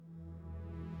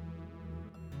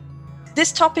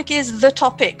This topic is the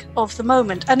topic of the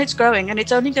moment, and it's growing, and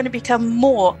it's only going to become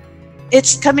more.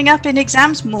 It's coming up in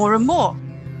exams more and more.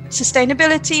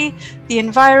 Sustainability, the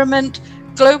environment,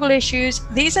 global issues,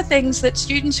 these are things that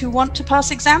students who want to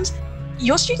pass exams,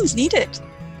 your students need it.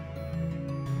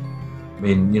 I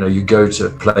mean, you go to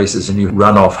places and you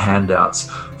run off handouts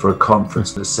for a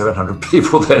conference. There's 700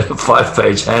 people there, a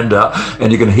 5-page handout,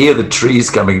 and you can hear the trees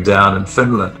coming down in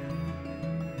Finland.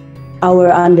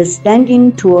 Our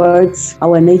understanding towards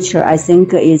our nature, I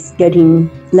think, is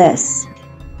getting less.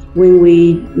 When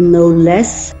we know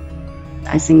less,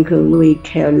 I think we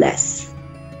care less.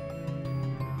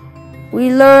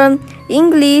 We learn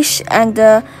English and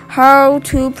how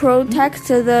to protect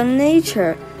the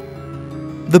nature.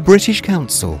 The British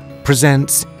Council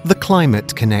presents The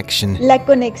Climate Connection. La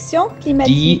connexion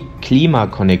climatique. Die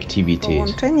Klimakonnektivität.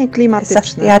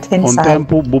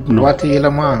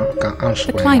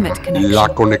 The Climate Connection. La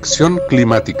conexión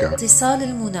climática.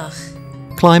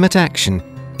 Climate Action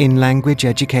in Language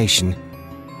Education.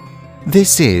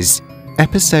 This is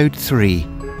Episode 3,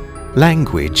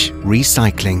 Language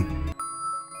Recycling.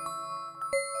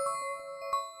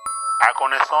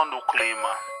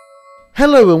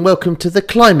 Hello and welcome to The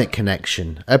Climate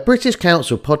Connection, a British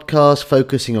Council podcast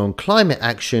focusing on climate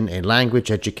action in language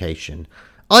education.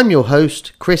 I'm your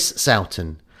host, Chris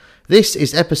Soughton. This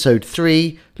is Episode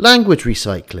 3, Language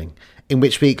Recycling, in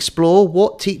which we explore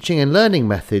what teaching and learning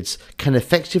methods can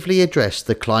effectively address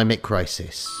the climate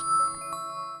crisis.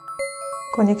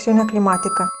 Conexión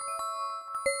climática.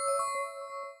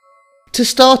 To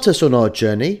start us on our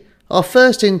journey, our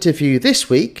first interview this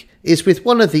week is with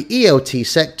one of the ELT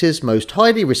sector's most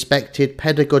highly respected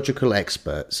pedagogical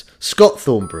experts, Scott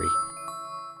Thornbury.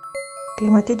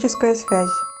 Климатическая связь.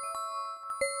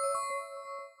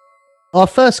 Our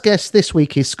first guest this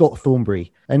week is Scott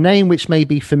Thornbury, a name which may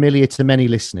be familiar to many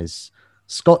listeners.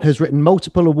 Scott has written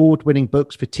multiple award-winning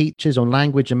books for teachers on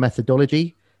language and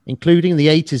methodology, including The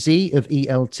A to Z of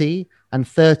ELT and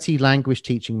 30 language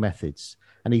teaching methods,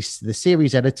 and he's the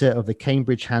series editor of the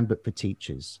Cambridge Handbook for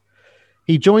Teachers.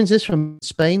 He joins us from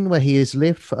Spain, where he has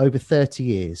lived for over 30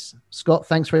 years. Scott,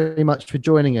 thanks very much for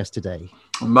joining us today.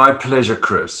 My pleasure,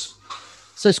 Chris.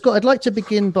 So, Scott, I'd like to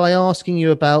begin by asking you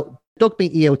about Dogme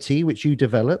ELT, which you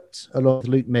developed along with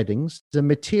Luke Meddings, a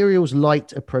materials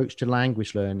light approach to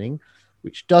language learning,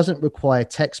 which doesn't require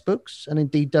textbooks and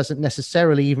indeed doesn't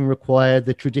necessarily even require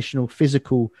the traditional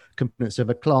physical components of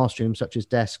a classroom, such as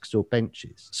desks or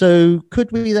benches. So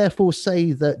could we therefore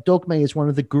say that Dogme is one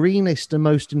of the greenest and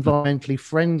most environmentally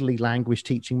friendly language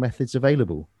teaching methods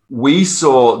available? We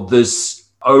saw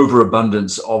this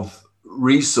overabundance of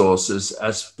resources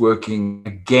as working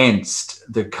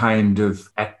against the kind of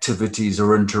activities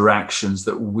or interactions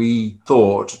that we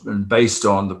thought, and based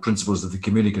on the principles of the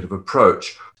communicative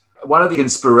approach. One of the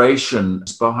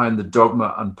inspirations behind the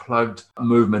Dogma Unplugged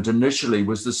movement initially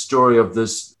was the story of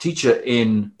this teacher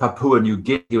in Papua New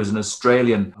Guinea. He was an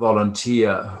Australian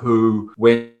volunteer who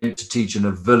went to teach in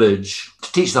a village,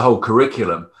 to teach the whole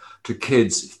curriculum to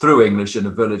kids through English in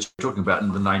a village, talking about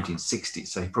in the 1960s.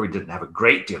 So he probably didn't have a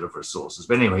great deal of resources.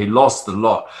 But anyway, he lost the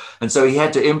lot. And so he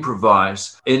had to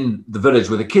improvise in the village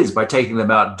with the kids by taking them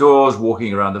outdoors,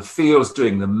 walking around the fields,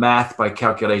 doing the math by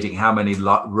calculating how many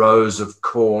rows of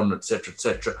corn, et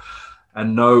cetera,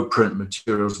 and no print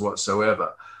materials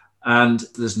whatsoever. And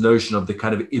this notion of the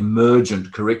kind of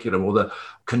emergent curriculum or the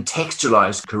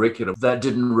contextualized curriculum that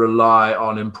didn't rely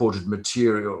on imported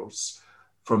materials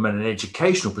from an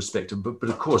educational perspective, but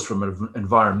of course from an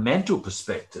environmental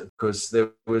perspective, because there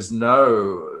was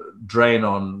no drain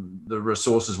on the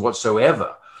resources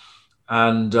whatsoever.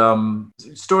 And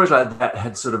stories like that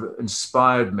had sort of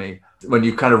inspired me. When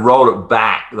you kind of roll it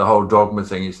back, the whole Dogma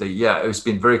thing, you say, yeah, it's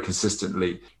been very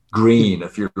consistently green,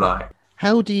 if you like.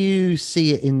 How do you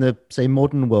see it in the, say,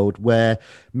 modern world where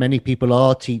many people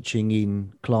are teaching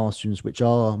in classrooms which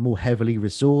are more heavily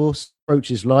resourced?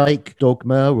 Approaches like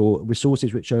Dogma or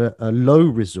resources which are low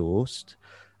resourced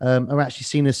are actually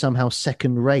seen as somehow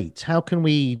second rate. How can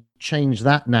we change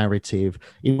that narrative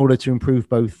in order to improve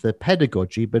both the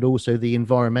pedagogy but also the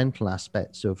environmental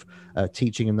aspects of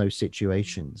teaching in those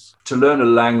situations? To learn a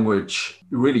language,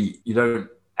 really, you don't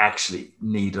actually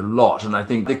need a lot. And I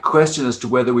think the question as to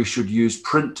whether we should use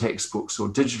print textbooks or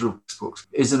digital textbooks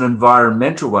is an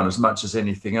environmental one as much as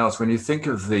anything else. When you think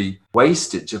of the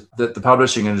wastage that the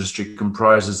publishing industry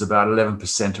comprises about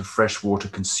 11% of fresh water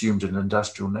consumed in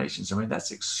industrial nations. I mean, that's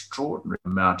an extraordinary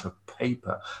amount of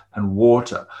paper and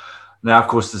water. Now, of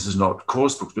course, this is not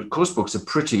course books, but course books are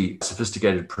pretty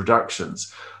sophisticated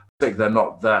productions. I think they're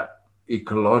not that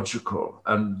ecological.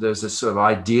 And there's a sort of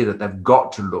idea that they've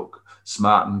got to look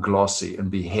smart and glossy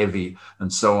and be heavy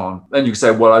and so on. And you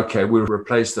say, well, okay, we'll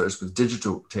replace those with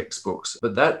digital textbooks.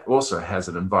 But that also has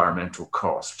an environmental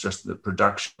cost. Just the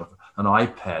production of an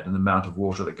iPad and the amount of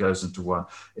water that goes into one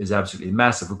is absolutely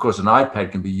massive. Of course, an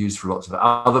iPad can be used for lots of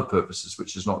other purposes,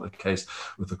 which is not the case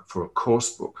for a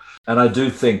course book. And I do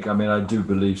think, I do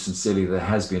believe sincerely there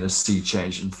has been a sea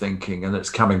change in thinking, and it's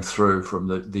coming through from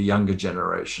the younger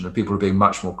generation, and people are being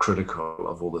much more critical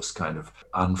of all this kind of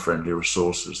unfriendly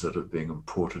resources that are being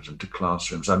imported into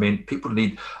classrooms. I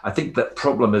think that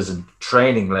problem is in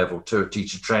training level too,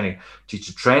 teacher training.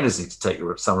 Teacher trainers need to take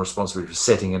some responsibility for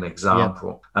setting an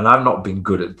example. Yeah. And I've not been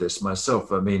good at this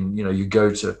myself. You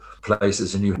go to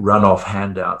places and you run off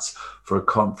handouts for a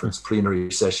conference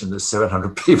plenary session. There's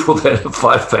 700 people there, a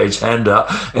 5-page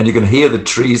handout, and you can hear the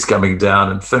trees coming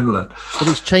down in Finland. But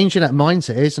it's changing that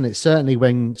mindset, isn't it? Certainly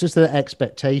when just the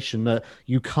expectation that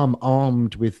you come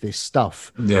armed with this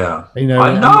stuff. Yeah. I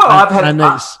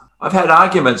know. I've had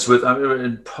arguments with,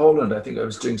 in Poland, I think I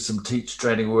was doing some teacher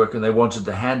training work, and they wanted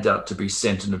the handout to be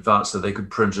sent in advance so they could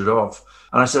print it off.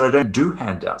 And I said, I don't do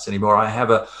handouts anymore. I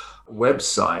have a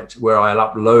website where I'll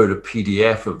upload a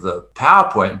PDF of the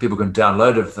PowerPoint and people can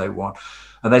download it if they want.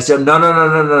 And they said,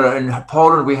 no. In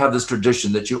Poland, we have this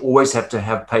tradition that you always have to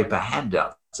have paper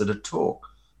handouts at a talk.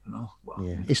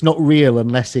 It's not real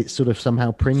unless it's sort of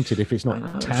somehow printed, if it's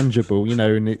not tangible,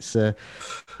 and it's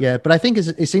but I think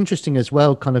it's interesting as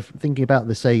well, kind of thinking about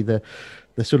the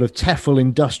sort of TEFL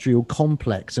industrial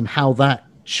complex and how that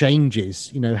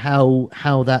changes, how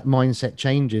that mindset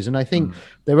changes. And I think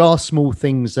there are small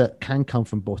things that can come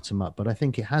from bottom up, but I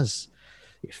think it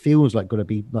feels like got to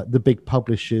be like the big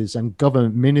publishers and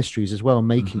government ministries as well,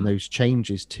 making those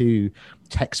changes to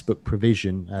textbook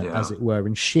provision, as it were,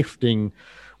 and shifting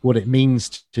what it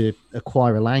means to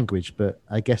acquire a language. But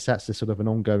I guess that's a sort of an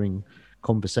ongoing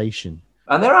conversation.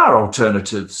 And there are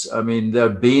alternatives. There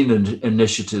have been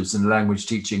initiatives in language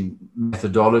teaching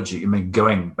methodology,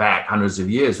 going back hundreds of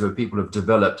years, where people have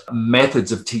developed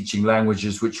methods of teaching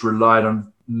languages which relied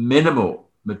on minimal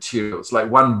materials,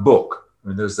 like one book.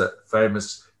 There's that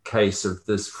famous case of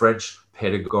this French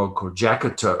pedagogue called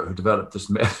Jacotot, who developed this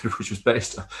method, which was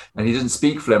based on, and he didn't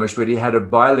speak Flemish, but he had a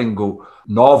bilingual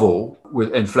novel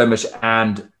in Flemish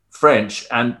and French,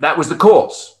 and that was the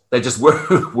course. They just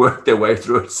worked their way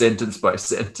through it sentence by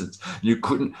sentence. You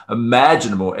couldn't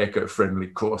imagine a more eco-friendly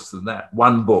course than that.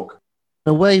 One book.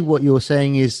 In a way, what you're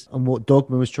saying is, and what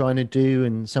Dogma was trying to do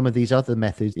and some of these other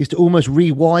methods, is to almost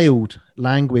rewild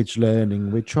language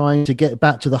learning. We're trying to get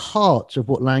back to the heart of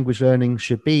what language learning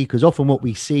should be, because often what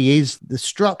we see is the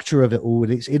structure of it all.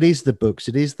 It is the books,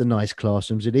 it is the nice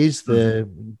classrooms, it is the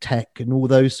tech and all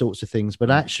those sorts of things. But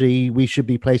actually, we should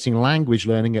be placing language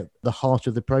learning at the heart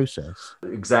of the process.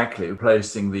 Exactly,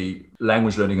 placing the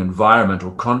language learning environment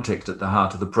or context at the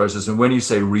heart of the process. And when you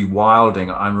say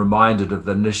rewilding, I'm reminded of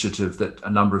the initiative that a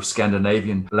number of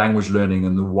Scandinavian language learning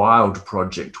in the Wild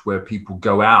project, where people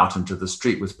go out into the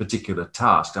street with particular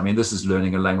tasks. This is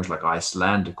learning a language like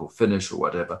Icelandic or Finnish or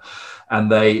whatever. And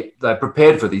they're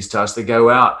prepared for these tasks. They go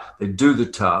out, they do the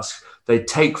tasks, they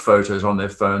take photos on their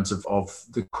phones of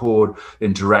the core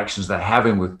interactions they're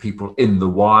having with people in the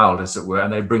wild, as it were,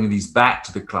 and they bring these back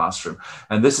to the classroom.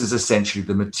 And this is essentially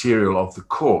the material of the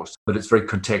course, but it's very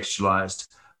contextualized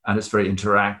and it's very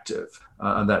interactive.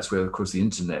 And that's where, of course, the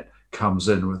internet comes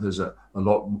in with. There's a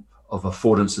lot of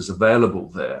affordances available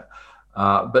there,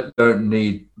 but don't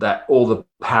need that, all the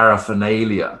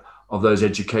paraphernalia of those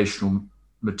educational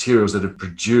materials that are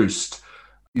produced.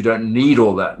 You don't need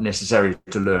all that necessarily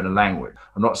to learn a language.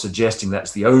 I'm not suggesting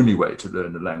that's the only way to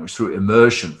learn a language, through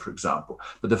immersion, for example.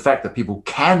 But the fact that people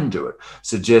can do it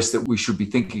suggests that we should be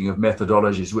thinking of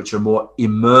methodologies which are more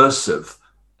immersive,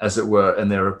 as it were, in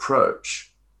their approach.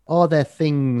 Are there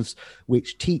things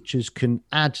which teachers can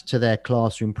add to their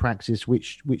classroom practice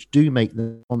which do make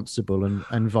them responsible and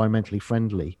environmentally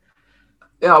friendly?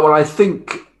 Yeah, well, I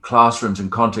think classrooms and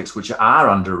contexts which are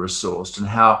under-resourced, and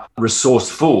how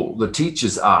resourceful the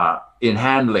teachers are in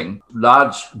handling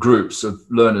large groups of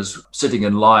learners sitting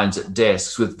in lines at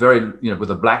desks with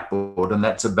with a blackboard, and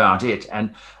that's about it,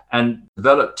 and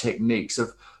develop techniques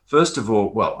of, first of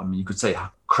all, you could say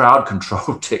crowd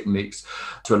control techniques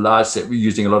to a large set. We're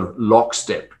using a lot of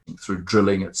lockstep through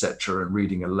drilling, etc., and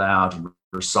reading aloud and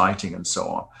reciting and so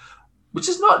on, which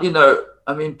is not,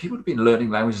 people have been learning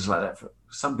languages like that for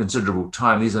some considerable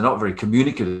time. These are not very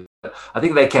communicative. I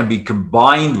think they can be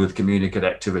combined with communicative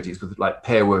activities, with like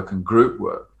pair work and group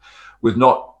work, with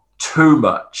not too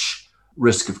much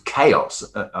risk of chaos.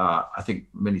 I think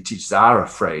many teachers are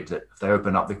afraid that if they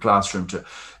open up the classroom to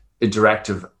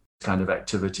interactive kind of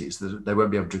activities, that they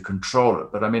won't be able to control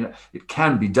it. But it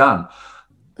can be done.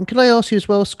 And can I ask you as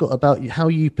well, Scott, about how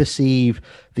you perceive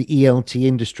the ELT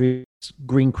industry's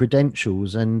green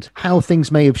credentials and how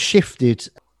things may have shifted?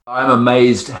 I'm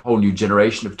amazed a whole new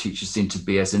generation of teachers seem to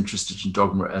be as interested in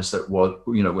dogma as that was,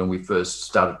 when we first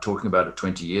started talking about it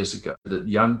 20 years ago. That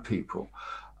young people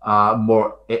are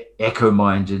more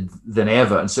echo-minded than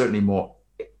ever, and certainly more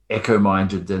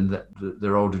echo-minded than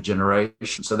their older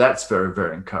generation. So that's very,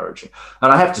 very encouraging.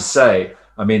 And I have to say,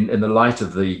 I mean, in the light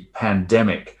of the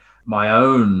pandemic, my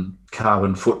own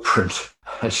carbon footprint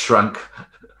has shrunk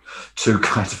to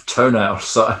kind of toenail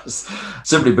size,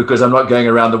 simply because I'm not going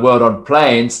around the world on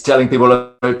planes telling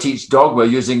people to teach dogma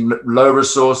using low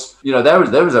resource.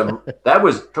 That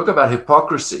was talk about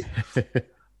hypocrisy.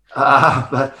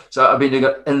 So I've been doing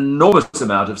an enormous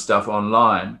amount of stuff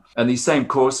online, and these same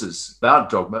courses about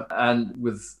dogma, and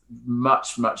with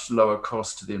much, much lower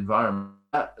cost to the environment.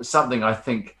 That's something I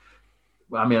think.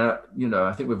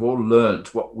 I think we've all learned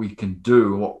what we can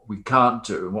do, what we can't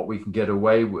do, and what we can get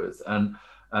away with, and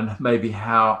maybe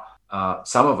how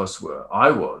some of us were.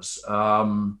 I was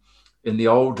in the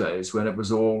old days when it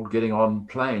was all getting on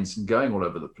planes and going all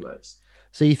over the place.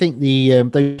 So you think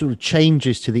those sort of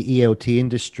changes to the ELT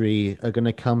industry are going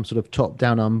to come sort of top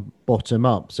down and bottom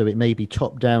up? So it may be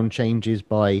top down changes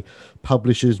by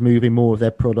publishers moving more of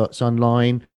their products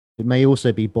online. It may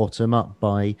also be bottom up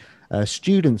by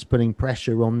students putting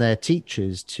pressure on their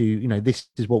teachers to, this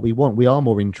is what we want. We are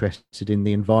more interested in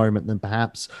the environment than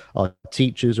perhaps our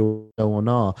teachers or so on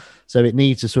are. So it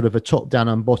needs a sort of a top down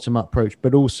and bottom up approach,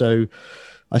 but also,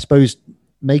 I suppose,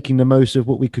 making the most of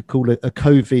what we could call a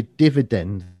COVID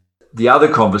dividend. The other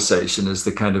conversation is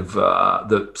the kind of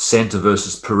the center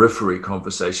versus periphery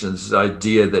conversation. This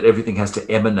idea that everything has to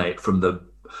emanate from the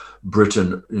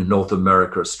Britain, North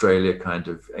America, Australia kind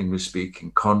of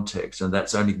English-speaking context, and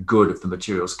that's only good if the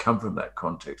materials come from that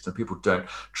context, and people don't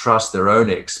trust their own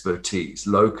expertise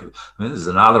locally. I mean, this is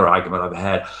another argument I've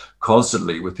had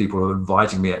constantly with people who are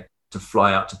inviting me to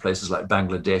fly out to places like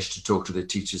Bangladesh to talk to their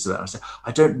teachers about it. I say,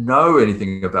 I don't know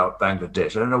anything about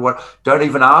Bangladesh. I don't know don't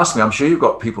even ask me. I'm sure you've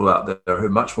got people out there who are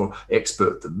much more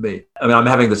expert than me. I mean, I'm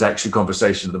having this actually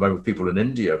conversation at the moment with people in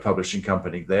India, a publishing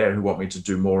company there, who want me to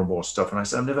do more and more stuff. And I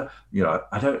said,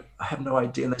 I have no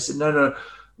idea. And they said, no,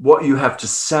 what you have to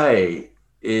say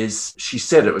is, she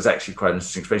said, it was actually quite an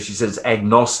interesting expression. She said it's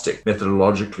agnostic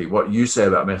methodologically. What you say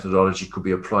about methodology could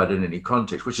be applied in any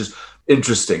context, which is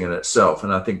interesting in itself.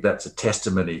 And I think that's a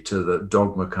testimony to the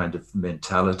dogma kind of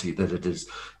mentality, that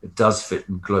it does fit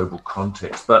in global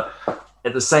context. But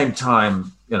at the same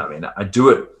time, I do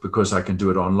it because I can do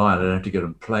it online. I don't have to get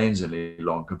on planes any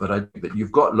longer. But I think that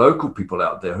you've got local people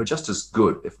out there who are just as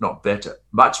good, if not better,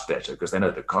 much better, because they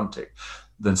know the context,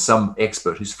 than some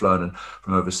expert who's flown in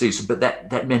from overseas. But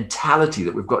that mentality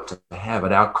that we've got to have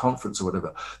at our conference or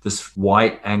whatever, this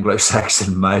white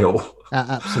Anglo-Saxon male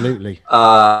absolutely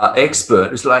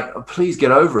expert, is like, please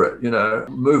get over it,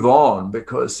 move on,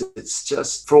 because it's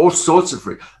just for all sorts of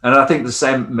reasons. And I think the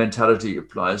same mentality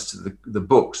applies to the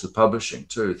books, the publishing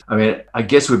too. I mean, I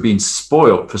guess we've been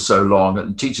spoiled for so long,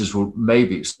 and teachers will,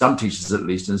 maybe some teachers at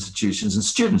least, institutions and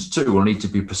students too, will need to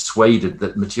be persuaded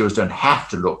that materials don't have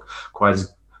to look quite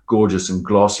as gorgeous and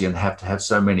glossy and have to have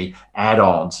so many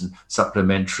add-ons and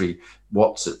supplementary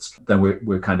what's-its than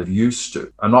we're kind of used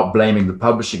to. I'm not blaming the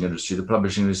publishing industry. The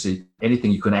publishing industry,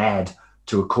 anything you can add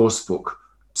to a course book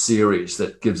series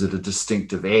that gives it a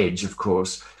distinctive edge, of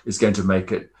course, is going to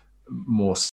make it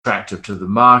more attractive to the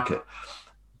market.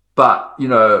 But,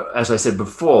 as I said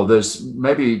before, there has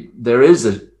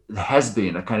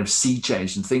been a kind of sea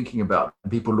change in thinking about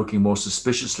people looking more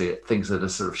suspiciously at things that are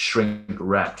sort of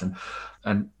shrink-wrapped and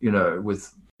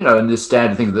with and this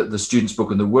standard thing that the student's book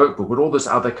and the workbook, with all this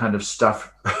other kind of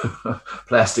stuff,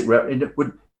 plastic wrap, and it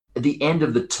would, at the end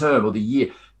of the term or the year,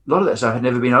 a lot of that stuff had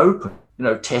never been opened,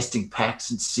 testing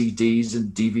packs and CDs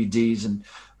and DVDs and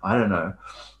I don't know.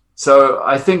 So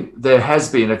I think there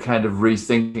has been a kind of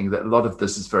rethinking that a lot of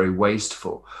this is very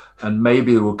wasteful, and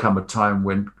maybe there will come a time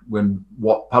when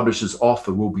what publishers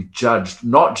offer will be judged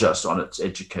not just on its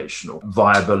educational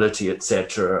viability,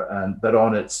 etc., but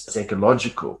on its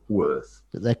ecological worth.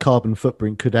 That their carbon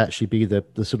footprint could actually be the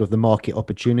sort of the market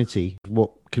opportunity,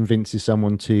 what convinces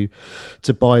someone to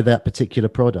buy that particular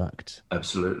product.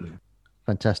 Absolutely.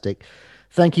 Fantastic.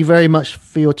 Thank you very much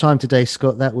for your time today,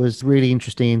 Scott. That was really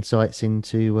interesting insights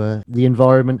into the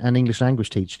environment and English language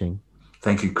teaching.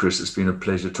 Thank you, Chris. It's been a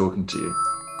pleasure talking to you.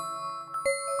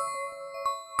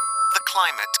 The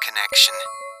Climate Connection.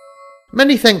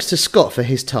 Many thanks to Scott for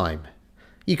his time.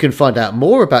 You can find out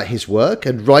more about his work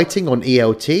and writing on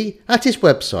ELT at his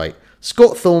website,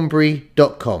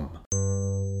 scottthornbury.com.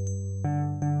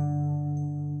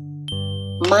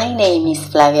 My name is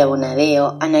Flavia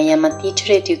Bonadeo and I am a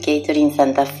teacher educator in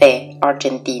Santa Fe,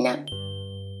 Argentina.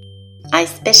 I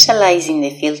specialize in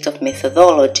the field of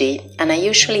methodology and I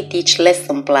usually teach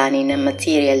lesson planning and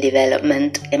material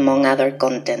development, among other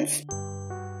contents.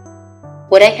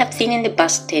 What I have seen in the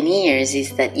past 10 years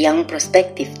is that young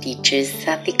prospective teachers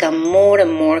have become more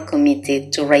and more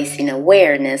committed to raising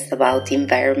awareness about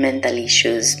environmental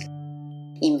issues.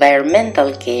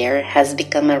 Environmental care has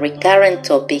become a recurrent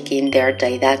topic in their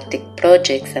didactic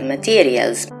projects and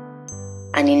materials,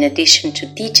 and in addition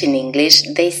to teaching English,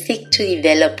 they seek to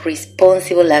develop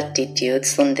responsible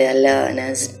attitudes on their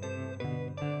learners.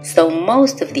 So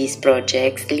most of these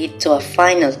projects lead to a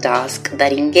final task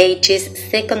that engages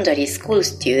secondary school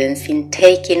students in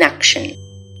taking action,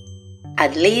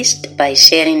 at least by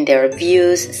sharing their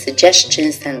views,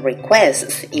 suggestions and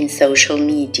requests in social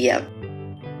media.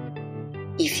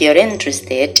 If you're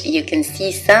interested, you can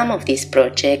see some of these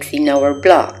projects in our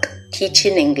blog,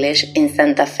 Teaching English in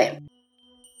Santa Fe.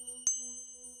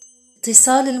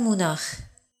 اتصال المناخ.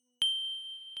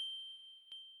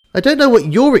 I don't know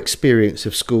what your experience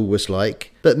of school was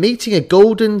like, but meeting a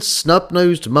golden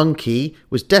snub-nosed monkey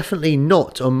was definitely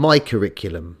not on my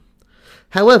curriculum.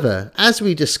 However, as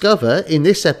we discover in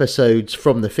this episode's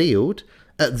From the Field,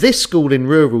 at this school in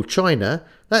rural China,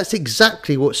 that's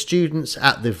exactly what students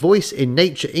at the Voice in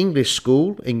Nature English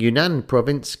School in Yunnan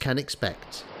province can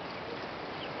expect.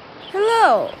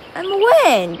 Hello, I'm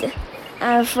Wind.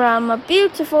 I'm from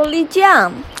beautiful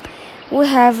Lijiang. We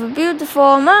have a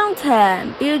beautiful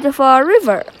mountain, beautiful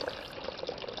river.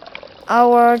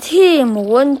 Our team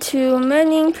went to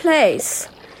many places,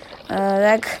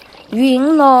 like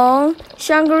Yunlong,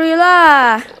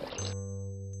 Shangri-La.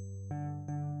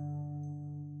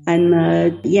 I'm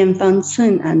Yanfang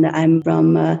Cun and I'm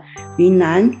from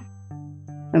Yunnan.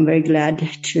 I'm very glad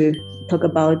to talk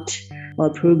about our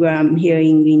program here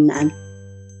in Yunnan.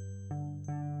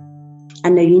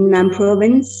 And the Yunnan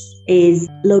province is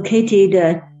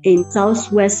located in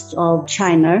southwest of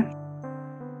China.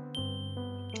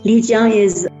 Lijiang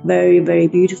is very, very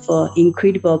beautiful,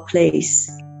 incredible place.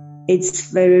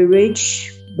 It's very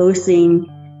rich, both in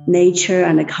nature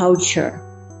and culture.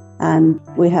 And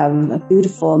we have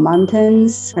beautiful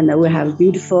mountains, and we have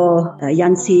beautiful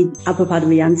Yangtze, upper part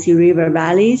of Yangtze River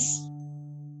valleys.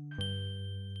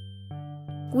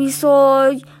 We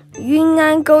saw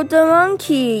Yunnan golden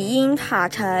monkey in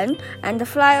Tacheng and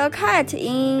fly a kite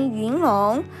in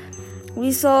Yunlong.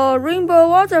 We saw rainbow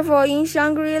waterfall in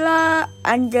Shangri-La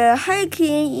and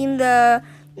hiking in the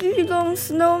Yulong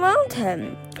Snow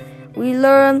Mountain. We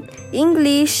learned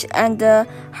English and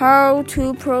how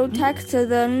to protect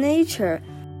the nature.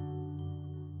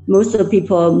 Most of the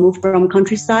people move from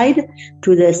countryside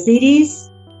to the cities.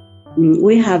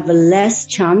 We have less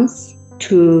chance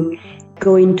to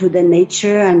go into the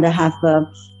nature and have a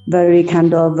very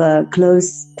kind of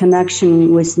close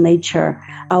connection with nature.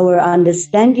 Our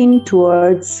understanding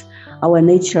towards our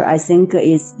nature, I think,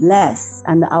 is less,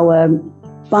 and our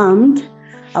bond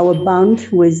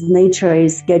with nature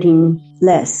is getting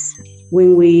less.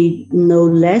 When we know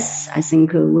less, I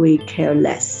think we care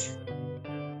less.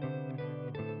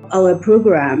 Our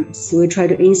programs, we try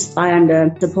to inspire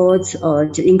and support or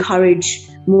to encourage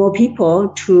more people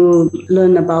to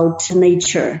learn about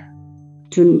nature,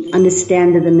 to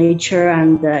understand the nature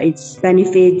and its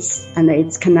benefits and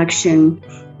its connection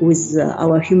with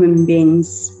our human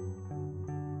beings.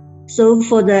 So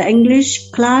for the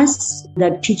English class,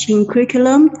 the teaching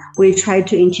curriculum, we try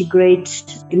to integrate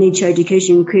nature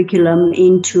education curriculum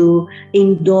into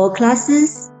indoor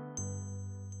classes.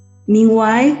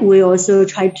 Meanwhile, we also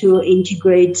try to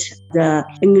integrate the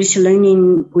English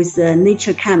learning with the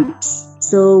nature camps.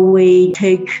 So we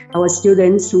take our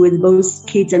students with both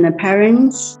kids and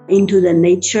parents into the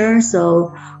nature.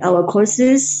 So our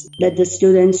courses let the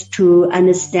students to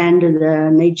understand the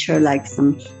nature, like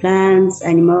some plants,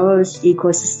 animals,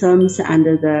 ecosystems, and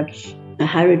the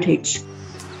heritage.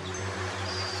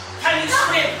 Can you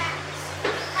swim?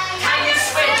 Can you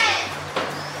swim?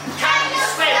 Can you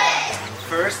swim?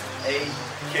 First aid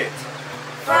kit.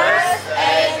 First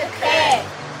aid kit.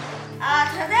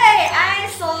 Today I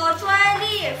saw dry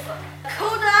leaf,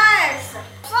 cold ice,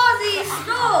 fuzzy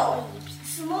snow,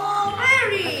 small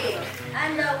berry,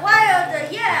 and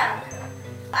wild yam.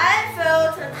 I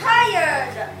felt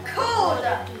tired, cold,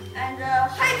 and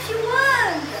happy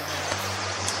wind.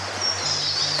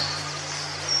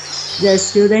 The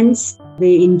students,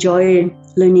 they enjoy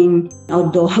learning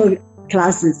outdoor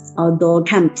classes, outdoor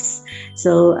camps.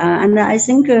 So, and I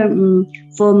think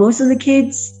for most of the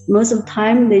kids, most of the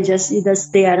time they just either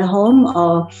stay at home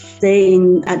or stay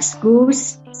at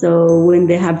schools. So when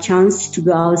they have chance to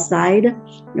go outside,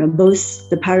 both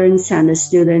the parents and the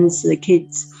students, the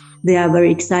kids, they are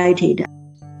very excited.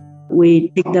 We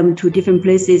take them to different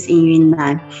places in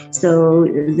Yunnan, so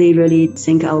they really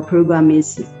think our program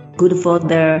is good for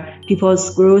their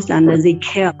people's growth, and they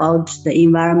care about the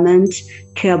environment,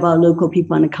 care about local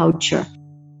people and culture.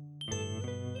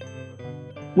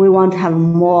 We want to have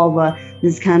more of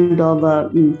this kind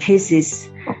of cases,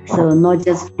 so not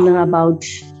just learn about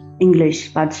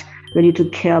English, but really to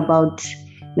care about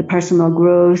the personal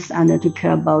growth and to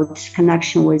care about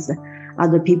connection with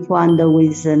other people and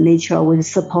with nature, with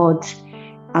support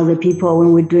other people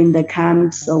when we're doing the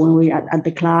camps or when we're at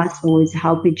the class, we always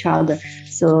help each other.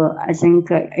 So I think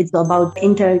it's about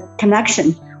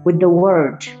interconnection with the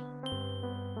world.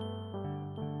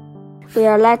 We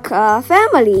are like a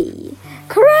family,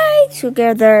 cry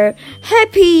together,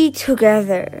 happy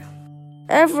together.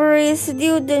 Every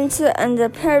student and the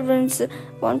parents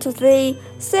want to say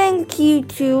thank you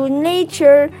to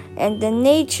nature and the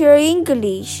nature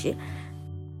English.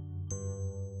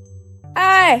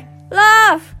 I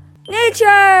love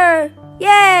nature!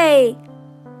 Yay!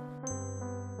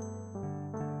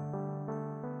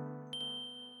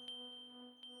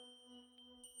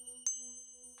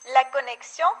 La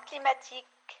connexion climatique.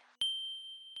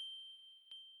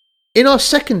 In our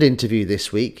second interview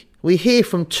this week, we hear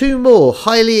from two more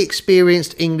highly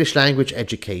experienced English language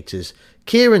educators,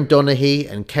 Kieran Donaghy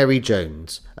and Kerry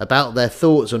Jones, about their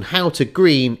thoughts on how to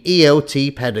green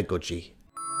ELT pedagogy.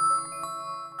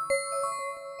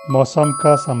 मौसम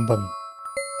का संबंध.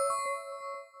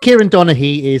 Kieran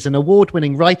Donaghy is an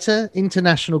award-winning writer,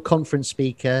 international conference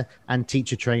speaker and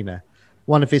teacher trainer.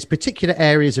 One of his particular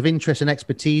areas of interest and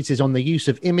expertise is on the use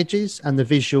of images and the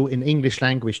visual in English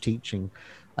language teaching.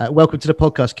 Welcome to the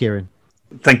podcast, Kieran.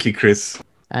 Thank you, Chris.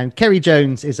 And Kerry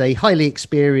Jones is a highly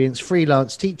experienced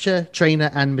freelance teacher, trainer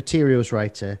and materials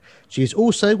writer. She is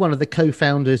also one of the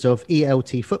co-founders of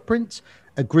ELT Footprint,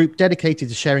 a group dedicated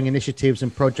to sharing initiatives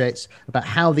and projects about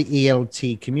how the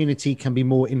ELT community can be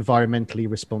more environmentally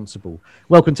responsible.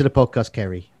 Welcome to the podcast,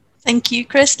 Kerry. Thank you,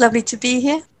 Chris. Lovely to be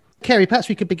here. Kerry, perhaps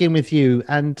we could begin with you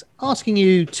and asking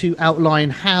you to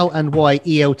outline how and why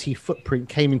ELT Footprint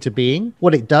came into being,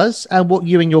 what it does, and what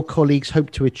you and your colleagues hope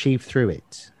to achieve through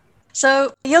it.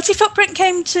 So ELT Footprint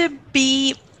came to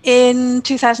be in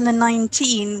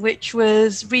 2019, which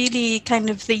was really kind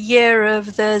of the year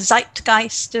of the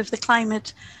zeitgeist of the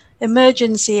climate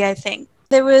emergency, I think.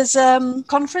 There was a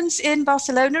conference in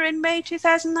Barcelona in May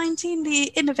 2019, the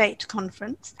Innovate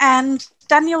conference, and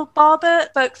Daniel Barber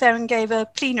spoke there and gave a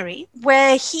plenary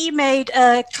where he made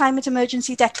a climate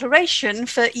emergency declaration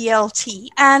for ELT.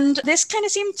 And this kind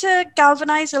of seemed to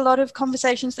galvanize a lot of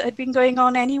conversations that had been going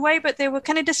on anyway, but they were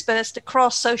kind of dispersed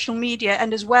across social media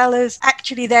and as well as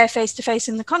actually there face-to-face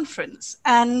in the conference.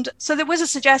 And so there was a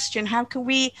suggestion, how can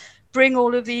we bring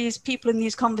all of these people in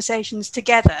these conversations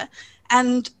together?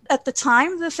 And at the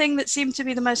time, the thing that seemed to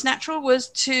be the most natural was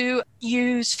to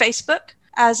use Facebook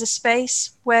as a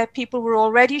space where people were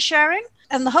already sharing.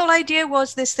 And the whole idea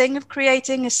was this thing of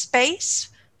creating a space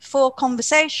for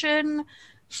conversation,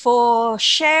 for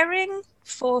sharing,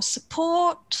 for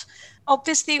support.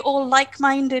 Obviously, all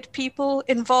like-minded people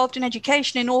involved in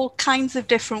education in all kinds of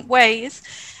different ways.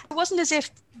 It wasn't as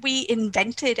if we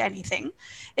invented anything.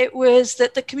 It was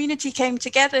that the community came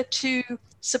together to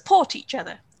support each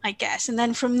other, I guess. And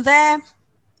then from there,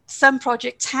 some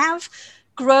projects have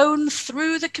grown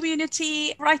through the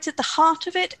community. Right at the heart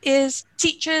of it is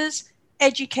teachers,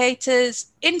 educators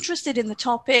interested in the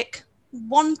topic,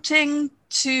 wanting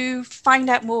to find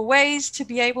out more ways to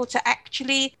be able to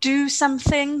actually do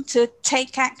something, to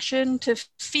take action, to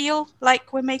feel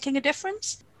like we're making a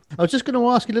difference. I was just going to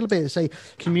ask you a little bit, say,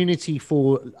 community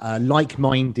for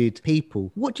like-minded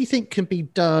people. What do you think can be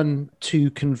done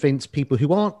to convince people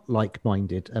who aren't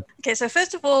like-minded? Okay, so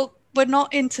first of all, we're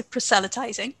not into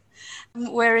proselytizing.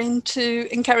 We're into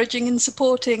encouraging and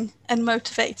supporting and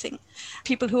motivating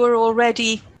people who are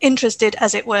already interested,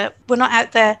 as it were. We're not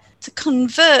out there to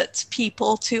convert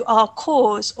people to our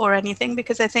cause or anything,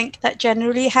 because I think that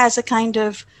generally has a kind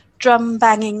of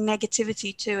drum-banging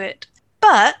negativity to it.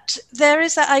 But there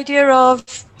is that idea of,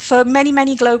 for many,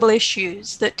 many global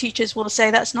issues, that teachers will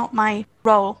say, that's not my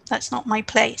role, that's not my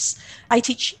place. I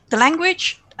teach the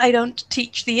language, I don't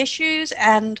teach the issues.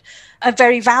 And a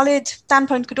very valid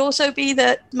standpoint could also be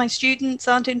that my students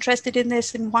aren't interested in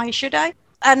this, and why should I?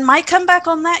 And my comeback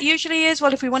on that usually is,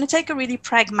 well, if we want to take a really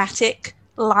pragmatic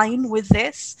line with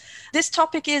this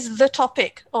topic is the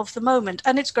topic of the moment,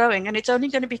 and it's growing, and it's only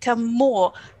going to become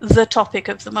more the topic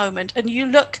of the moment. And you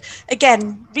look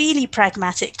again really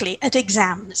pragmatically at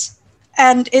exams,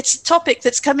 and it's a topic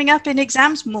that's coming up in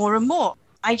exams more and more.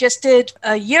 I just did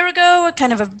a year ago a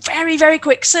kind of a very, very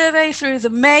quick survey through the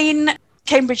main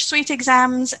Cambridge Suite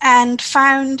exams and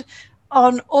found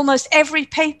on almost every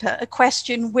paper a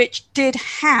question which did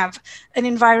have an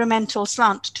environmental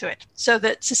slant to it. So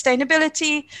that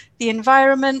sustainability, the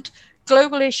environment,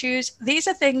 global issues, these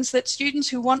are things that students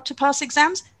who want to pass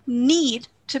exams need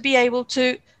to be able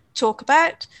to talk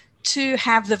about, to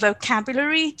have the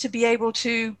vocabulary, to be able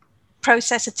to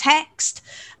process a text.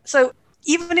 So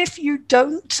even if you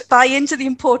don't buy into the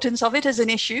importance of it as an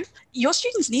issue, your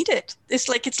students need it. It's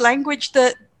like it's language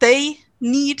that they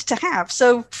need to have.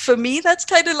 So for me, that's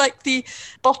kind of like the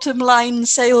bottom line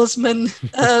salesman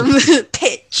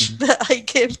pitch that I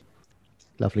give.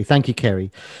 Lovely. Thank you,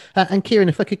 Kerry. And Kieran,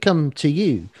 if I could come to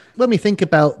you. When we think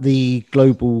about the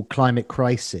global climate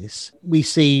crisis, we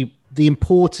see the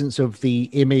importance of the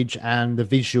image and the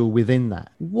visual within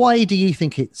that. Why do you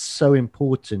think it's so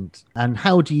important? And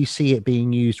how do you see it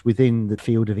being used within the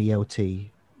field of ELT?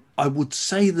 I would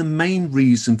say the main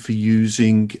reason for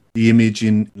using the image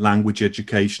in language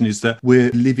education is that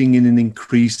we're living in an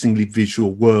increasingly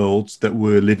visual world, that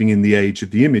we're living in the age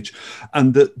of the image,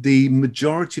 and that the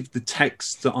majority of the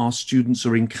texts that our students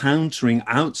are encountering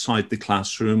outside the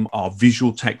classroom are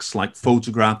visual texts like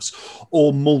photographs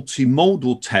or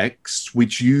multimodal texts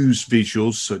which use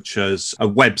visuals, such as a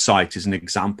website is an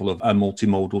example of a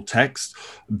multimodal text,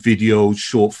 videos,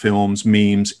 short films,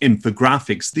 memes,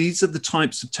 infographics. These are the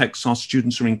types of texts our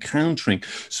students are encountering.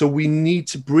 So we need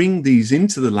to bring these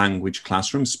into the language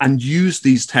classrooms and use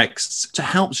these texts to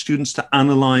help students to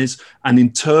analyze and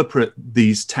interpret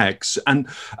these texts. And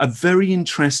a very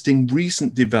interesting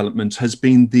recent development has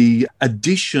been the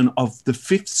addition of the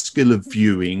fifth skill of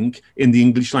viewing in the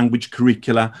English language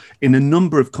curricula in a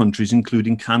number of countries,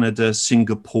 including Canada,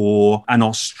 Singapore, and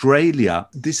Australia.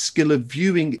 This skill of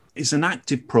viewing is an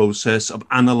active process of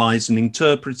analysing and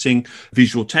interpreting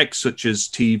visual text such as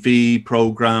TV,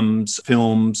 programs,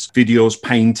 films, videos,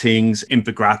 paintings,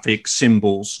 infographics,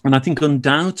 symbols. And I think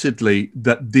undoubtedly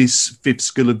that this fifth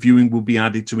skill of viewing will be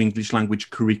added to English language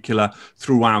curricula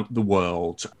throughout the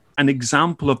world. An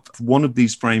example of one of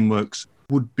these frameworks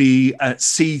would be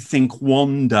See, Think,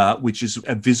 Wonder, which is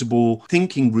a visible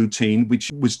thinking routine, which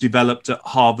was developed at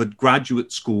Harvard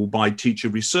Graduate School by teacher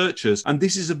researchers. And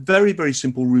this is a very, very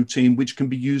simple routine which can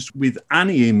be used with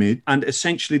any image. And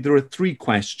essentially, there are three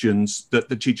questions that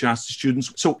the teacher asks the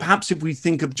students. So perhaps if we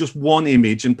think of just one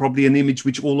image, and probably an image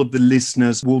which all of the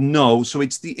listeners will know. So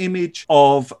it's the image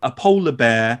of a polar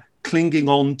bear clinging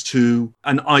on to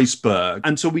an iceberg.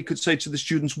 And so we could say to the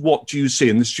students, what do you see?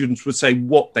 And the students would say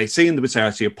what they see, and they would say, I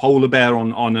see a polar bear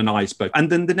on an iceberg. And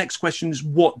then the next question is,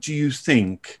 what do you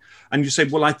think? And you say,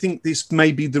 well, I think this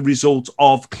may be the result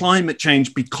of climate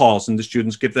change because, and the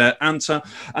students give their answer.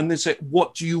 And they say,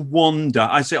 what do you wonder?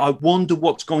 I say, I wonder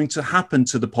what's going to happen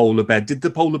to the polar bear. Did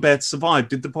the polar bear survive?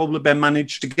 Did the polar bear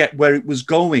manage to get where it was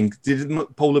going? Did the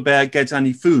polar bear get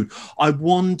any food? I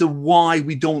wonder why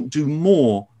we don't do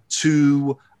more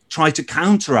to try to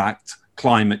counteract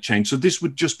climate change. So this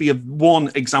would just be one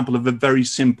example of a very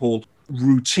simple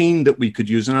routine that we could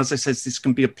use. And as I said, this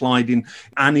can be applied in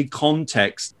any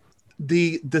context.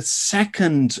 The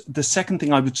second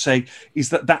thing I would say is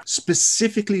that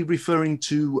specifically referring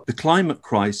to the climate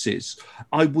crisis,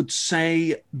 I would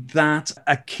say that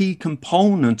a key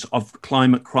component of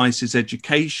climate crisis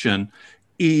education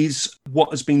is what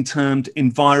has been termed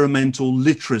environmental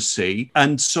literacy.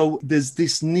 And so there's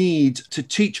this need to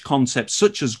teach concepts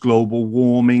such as global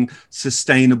warming,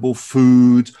 sustainable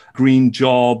food, green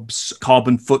jobs,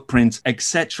 carbon footprint,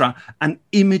 etc. And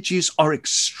images are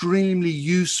extremely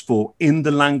useful in the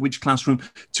language classroom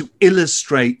to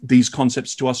illustrate these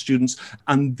concepts to our students,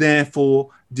 and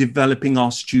therefore developing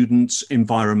our students'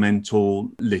 environmental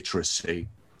literacy.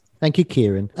 Thank you,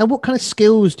 Kieran. And what kind of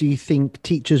skills do you think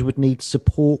teachers would need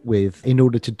support with in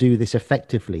order to do this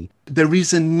effectively? There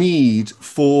is a need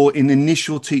for, in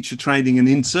initial teacher training and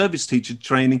in-service teacher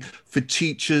training, for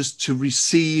teachers to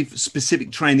receive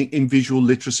specific training in visual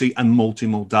literacy and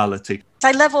multimodality.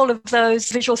 I love all of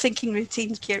those visual thinking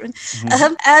routines, Kieran.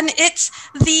 And it's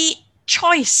the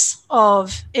choice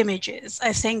of images,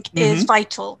 I think, is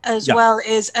vital as well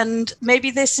as, and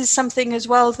maybe this is something as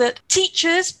well that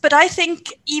teachers, but I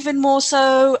think even more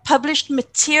so published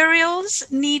materials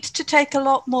need to take a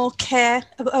lot more care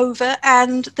over,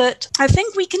 and that I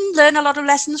think we can learn a lot of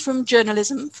lessons from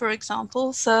journalism, for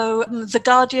example. So The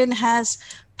Guardian has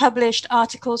published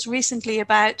articles recently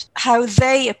about how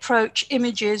they approach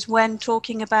images when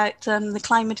talking about the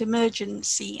climate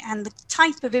emergency and the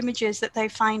type of images that they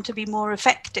find to be more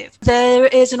effective. There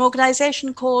is an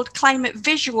organization called Climate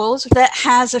Visuals that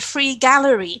has a free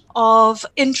gallery of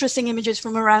interesting images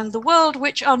from around the world,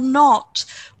 which are not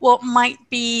what might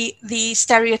be the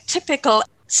stereotypical.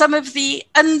 Some of the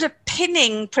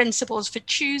underpinning principles for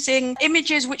choosing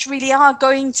images which really are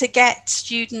going to get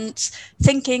students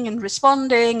thinking and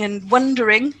responding and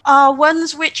wondering are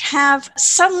ones which have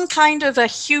some kind of a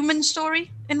human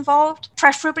story involved,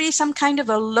 preferably some kind of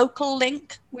a local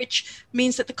link, which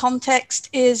means that the context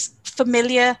is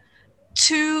familiar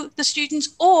to the students,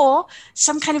 or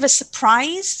some kind of a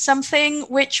surprise, something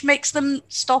which makes them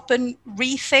stop and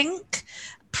rethink.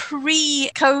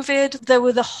 Pre-COVID, there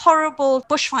were the horrible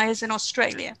bushfires in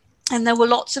Australia, and there were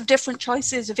lots of different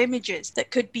choices of images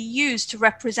that could be used to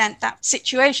represent that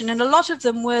situation. And a lot of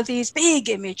them were these big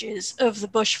images of the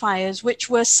bushfires, which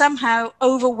were somehow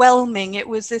overwhelming. It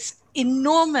was this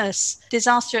enormous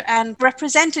disaster and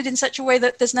represented in such a way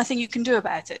that there's nothing you can do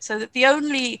about it. So that the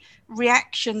only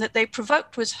reaction that they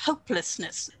provoked was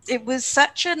hopelessness. It was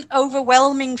such an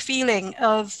overwhelming feeling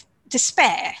of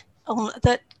despair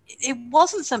that it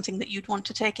wasn't something that you'd want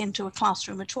to take into a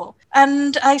classroom at all.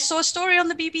 And I saw a story on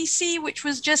the BBC, which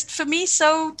was just, for me,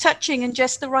 so touching and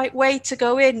just the right way to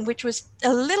go in, which was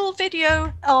a little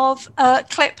video of a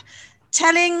clip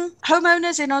telling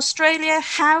homeowners in Australia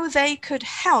how they could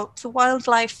help the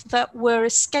wildlife that were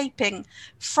escaping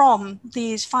from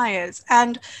these fires.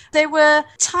 And they were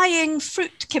tying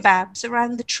fruit kebabs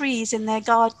around the trees in their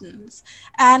gardens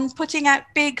and putting out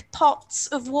big pots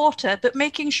of water, but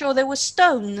making sure there were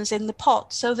stones in the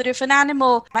pot so that if an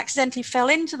animal accidentally fell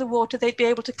into the water, they'd be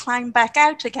able to climb back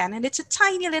out again. And it's a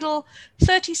tiny little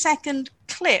 30-second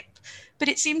clip, but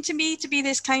it seemed to me to be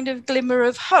this kind of glimmer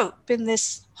of hope in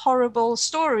this horrible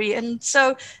story. And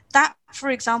so that,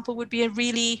 for example, would be a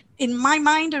really, in my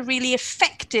mind, a really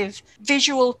effective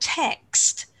visual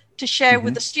text to share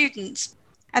with the students.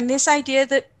 And this idea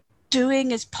that doing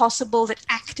is possible, that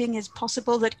acting is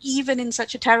possible, that even in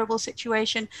such a terrible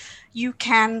situation, you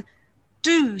can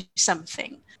do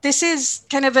something. This is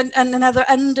kind of another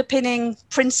underpinning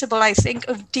principle, I think,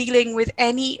 of dealing with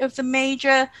any of the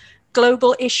major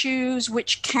global issues,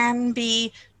 which can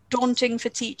be daunting for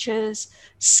teachers,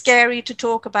 scary to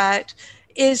talk about,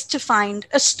 is to find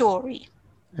a story.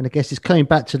 And I guess it's coming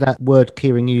back to that word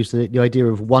Kieran used, the idea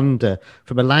of wonder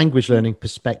from a language learning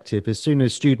perspective. As soon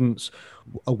as students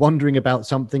are wondering about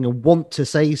something and want to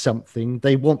say something,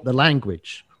 they want the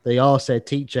language. They ask their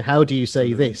teacher, how do you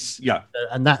say this? Yeah.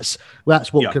 And that's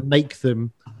what can make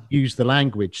them use the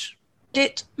language.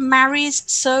 It marries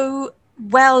so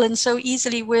well and so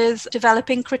easily with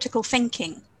developing critical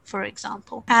thinking, for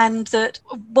example. And that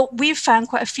what we've found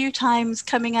quite a few times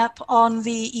coming up on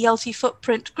the ELT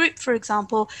Footprint group, for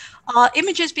example, are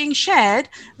images being shared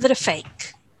that are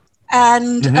fake.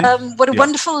 And what a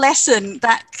wonderful lesson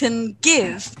that can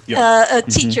give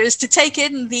teachers to take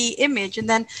in the image and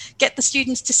then get the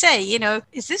students to say, you know,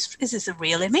 is this a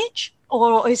real image?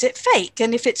 Or is it fake?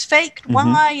 And if it's fake,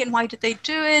 why? And why did they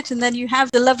do it? And then you have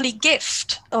the lovely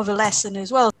gift of a lesson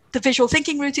as well. The visual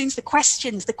thinking routines, the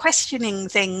questions, the questioning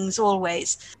things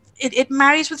always. It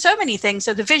marries with so many things.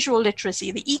 So the visual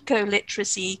literacy, the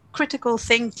eco-literacy, critical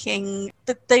thinking,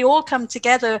 that they all come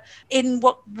together in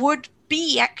what would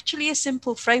be actually a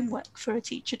simple framework for a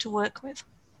teacher to work with.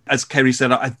 As Kerry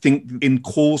said, I think in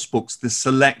course books, the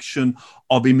selection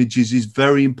of images is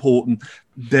very important.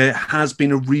 There has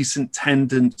been a recent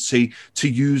tendency to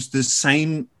use the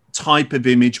same type of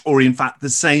image, or in fact, the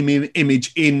same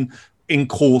image in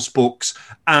course books,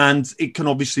 and it can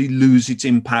obviously lose its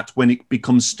impact when it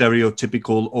becomes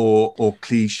stereotypical or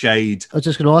cliched. I was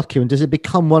just going to ask you, does it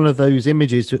become one of those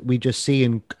images that we just see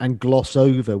and gloss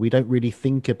over? We don't really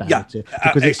think about it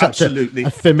because it's such a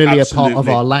familiar part of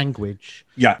our language.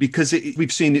 Yeah, because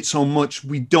we've seen it so much,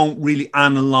 we don't really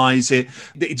analyze it.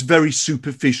 It's very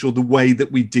superficial, the way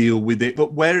that we deal with it.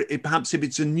 But perhaps if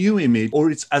it's a new image, or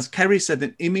it's, as Kerry said,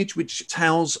 an image which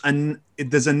tells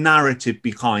there's a narrative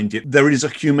behind it, there is a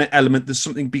human element, there's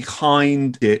something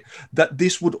behind it, that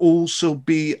this would also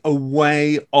be a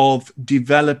way of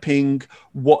developing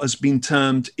what has been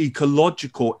termed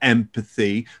ecological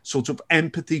empathy, sort of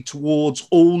empathy towards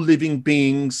all living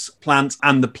beings, plants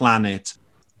and the planet.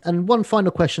 And one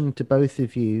final question to both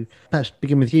of you, perhaps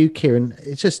begin with you, Kieran.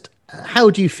 It's just,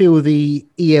 how do you feel the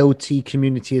ELT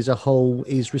community as a whole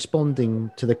is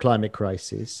responding to the climate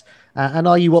crisis? And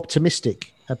are you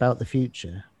optimistic about the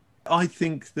future? I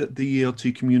think that the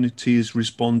ELT community is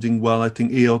responding well. I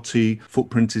think ELT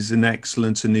Footprint is an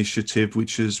excellent initiative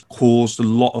which has caused a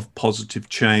lot of positive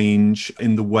change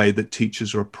in the way that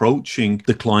teachers are approaching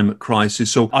the climate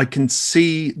crisis. So I can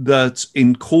see that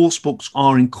in course books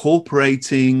are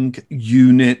incorporating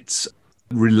units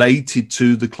related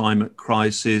to the climate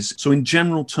crisis. So in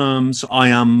general terms, I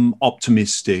am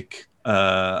optimistic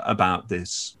about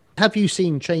this. Have you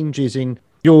seen changes in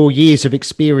your years of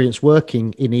experience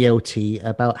working in ELT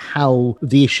about how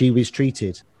the issue is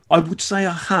treated? I would say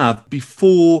I have.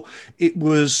 Before, it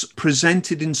was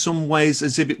presented in some ways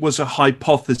as if it was a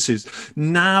hypothesis.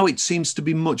 Now it seems to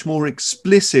be much more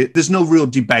explicit. There's no real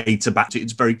debate about it.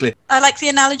 It's very clear. I like the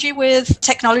analogy with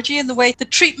technology and the way the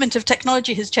treatment of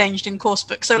technology has changed in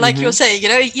coursebooks. So like you're saying,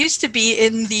 it used to be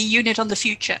in the unit on the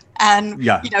future and,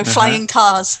 flying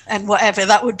cars and whatever,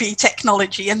 that would be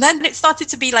technology. And then it started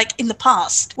to be like in the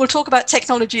past. We'll talk about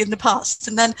technology in the past,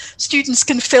 and then students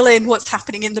can fill in what's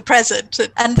happening in the present.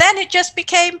 And then it just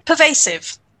became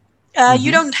pervasive.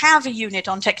 You don't have a unit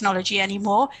on technology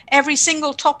anymore. Every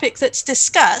single topic that's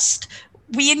discussed,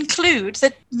 we include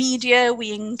the media,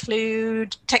 we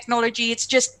include technology.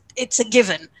 It's a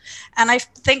given. And I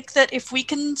think that if we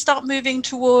can start moving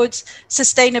towards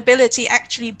sustainability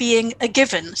actually being a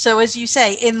given. So as you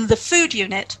say, in the food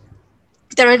unit,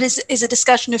 there is a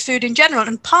discussion of food in general.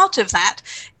 And part of that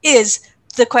is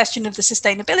the question of the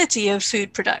sustainability of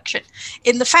food production.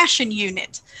 In the fashion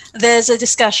unit, there's a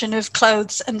discussion of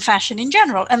clothes and fashion in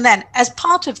general. And then as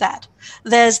part of that,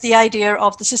 there's the idea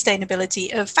of the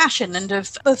sustainability of fashion and of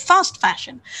fast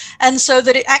fashion. And so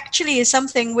that it actually is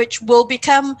something which will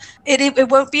become, it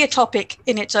won't be a topic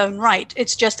in its own right.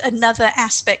 It's just another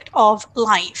aspect of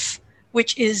life,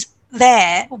 which is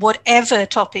there, whatever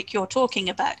topic you're talking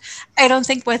about. I don't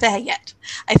think we're there yet.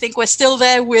 I think we're still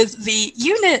there with the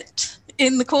unit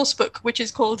in the course book, which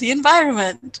is called the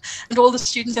environment. And all the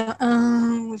students go,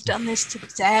 we've done this to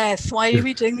death. Why are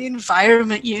we doing the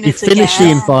environment units again? We've finished the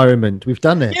environment. We've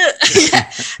done it. Yeah.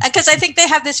 Because I think they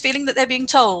have this feeling that they're being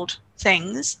told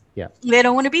things. Yeah. They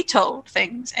don't want to be told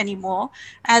things anymore.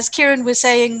 As Kieran was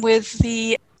saying with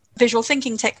the visual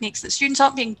thinking techniques, that students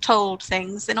aren't being told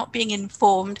things, they're not being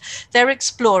informed, they're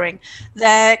exploring,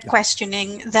 they're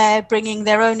questioning, they're bringing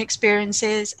their own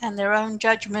experiences and their own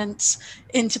judgments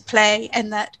into play,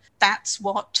 and that's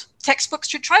what textbooks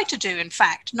should try to do, in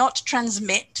fact, not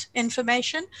transmit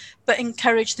information, but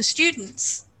encourage the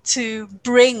students to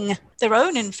bring their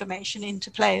own information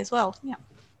into play as well. Yeah.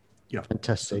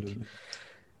 Fantastic. Absolutely.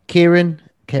 Kieran,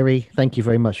 Kerry, thank you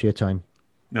very much for your time.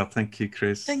 No, thank you,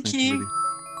 Chris. Thank you. Really.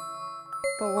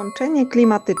 Połączenie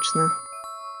klimatyczne.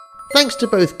 Thanks to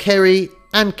both Kerry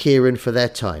and Kieran for their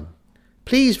time.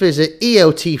 Please visit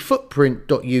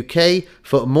eltfootprint.uk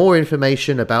for more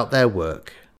information about their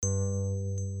work.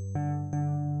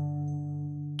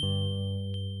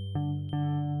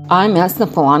 I'm Jasna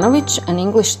Polanovic, an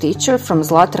English teacher from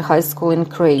Zlatar High School in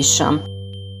Croatia.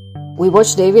 We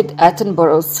watched David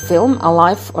Attenborough's film A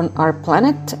Life on Our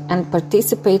Planet and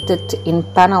participated in a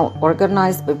panel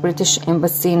organized by British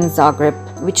Embassy in Zagreb,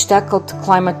 which tackled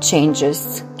climate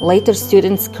changes. Later,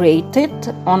 students created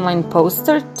an online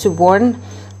poster to warn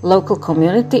local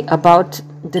community about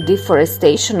the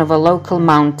deforestation of a local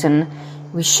mountain.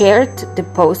 We shared the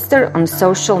poster on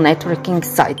social networking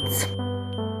sites.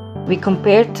 We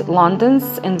compared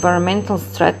London's environmental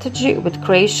strategy with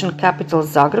Croatian capital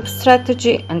Zagreb's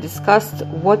strategy and discussed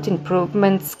what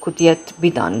improvements could yet be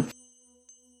done.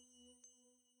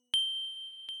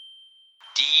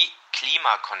 Die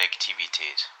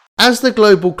Klimakonnektivität. As the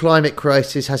global climate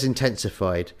crisis has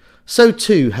intensified, so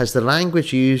too has the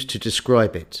language used to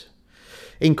describe it.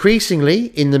 Increasingly,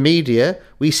 in the media,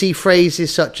 we see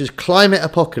phrases such as climate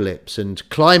apocalypse and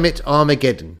climate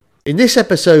Armageddon. In this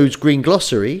episode's Green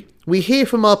Glossary, we hear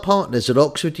from our partners at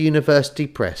Oxford University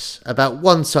Press about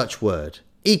one such word,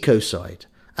 ecocide,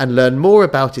 and learn more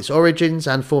about its origins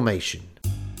and formation.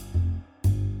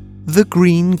 The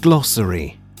Green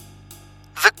Glossary.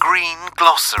 The Green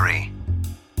Glossary.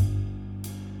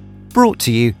 Brought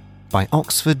to you by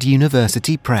Oxford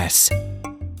University Press.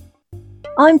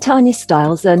 I'm Tanya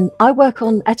Stiles and I work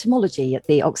on etymology at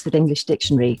the Oxford English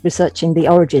Dictionary, researching the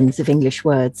origins of English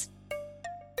words.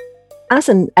 As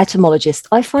an etymologist,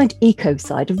 I find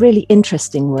ecocide a really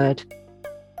interesting word.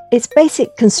 Its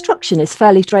basic construction is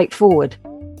fairly straightforward.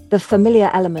 The familiar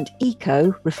element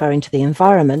eco, referring to the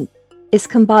environment, is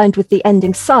combined with the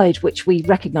ending side, which we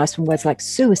recognise from words like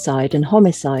suicide and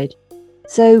homicide.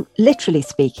 So, literally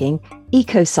speaking,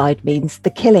 ecocide means the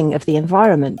killing of the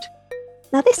environment.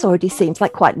 Now, this already seems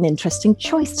like quite an interesting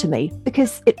choice to me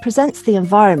because it presents the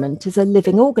environment as a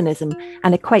living organism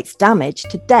and equates damage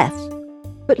to death.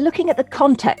 But looking at the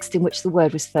context in which the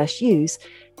word was first used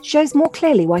shows more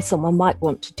clearly why someone might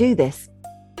want to do this.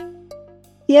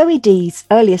 The OED's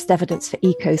earliest evidence for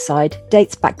ecocide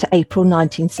dates back to April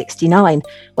 1969,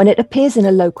 when it appears in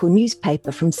a local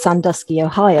newspaper from Sandusky,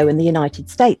 Ohio in the United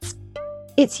States.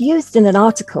 It's used in an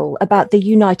article about the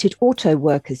United Auto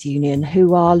Workers Union,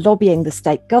 who are lobbying the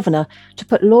state governor to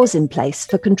put laws in place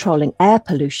for controlling air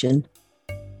pollution.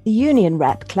 The union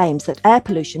rep claims that air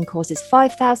pollution causes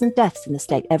 5,000 deaths in the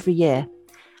state every year,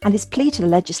 and his plea to the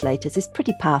legislators is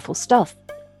pretty powerful stuff.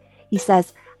 He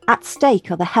says, "At stake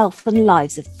are the health and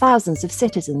lives of thousands of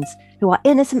citizens who are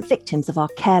innocent victims of our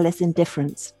careless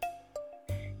indifference."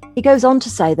 He goes on to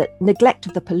say that neglect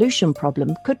of the pollution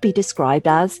problem could be described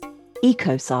as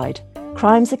ecocide,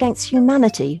 crimes against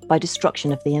humanity by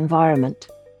destruction of the environment.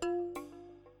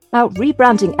 Now,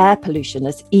 rebranding air pollution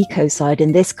as ecocide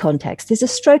in this context is a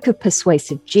stroke of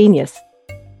persuasive genius.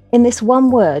 In this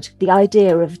one word, the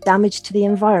idea of damage to the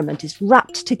environment is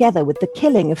wrapped together with the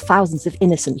killing of thousands of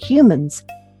innocent humans.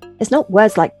 It's not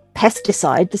words like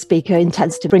pesticide the speaker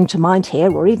intends to bring to mind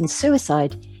here, or even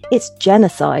suicide. It's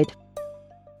genocide.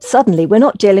 Suddenly, we're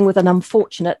not dealing with an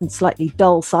unfortunate and slightly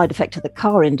dull side effect of the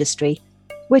car industry.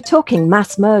 We're talking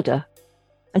mass murder.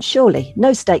 And surely,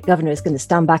 no state governor is going to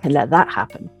stand back and let that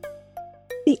happen.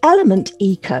 The element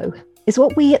eco is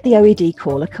what we at the OED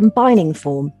call a combining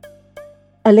form,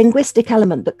 a linguistic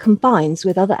element that combines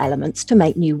with other elements to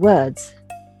make new words.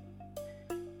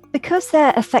 Because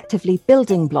they're effectively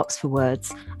building blocks for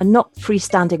words and not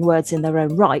freestanding words in their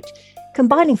own right,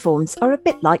 combining forms are a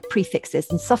bit like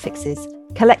prefixes and suffixes,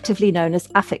 collectively known as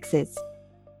affixes.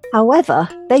 However,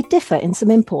 they differ in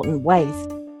some important ways.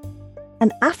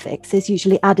 An affix is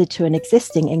usually added to an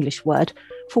existing English word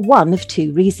for one of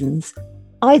two reasons,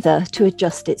 either to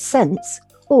adjust its sense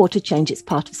or to change its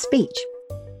part of speech.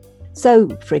 So,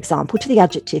 for example, to the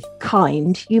adjective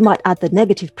kind, you might add the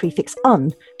negative prefix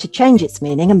un to change its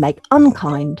meaning and make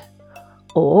unkind.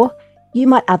 Or you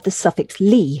might add the suffix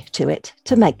ly to it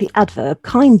to make the adverb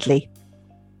kindly.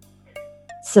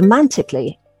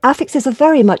 Semantically, affixes are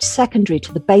very much secondary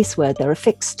to the base word they're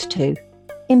affixed to.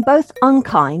 In both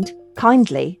unkind,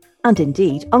 kindly, and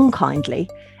indeed unkindly,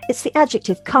 it's the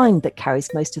adjective kind that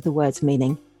carries most of the word's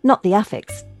meaning, not the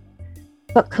affix.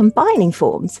 But combining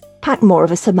forms pack more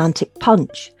of a semantic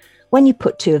punch. When you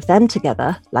put two of them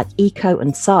together, like eco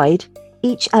and side,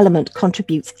 each element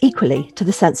contributes equally to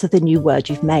the sense of the new word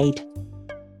you've made.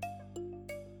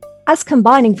 As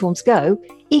combining forms go,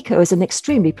 eco is an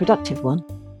extremely productive one.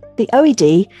 The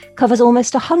OED covers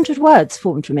almost 100 words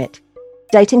formed from it,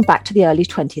 dating back to the early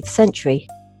 20th century,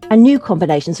 and new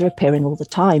combinations are appearing all the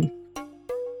time.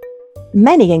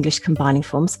 Many English combining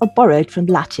forms are borrowed from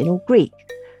Latin or Greek.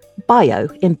 Bio,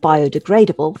 in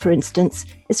biodegradable, for instance,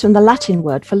 is from the Latin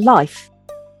word for life,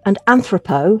 and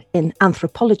anthropo, in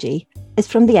anthropology, is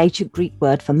from the ancient Greek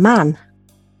word for man.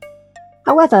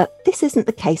 However, this isn't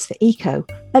the case for eco,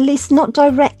 at least not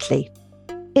directly.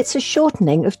 It's a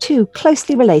shortening of two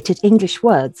closely related English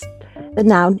words, the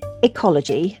noun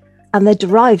ecology and the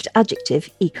derived adjective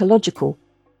ecological.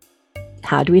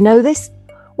 How do we know this?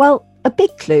 Well, a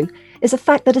big clue is the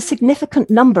fact that a significant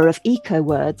number of eco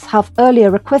words have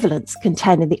earlier equivalents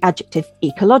containing the adjective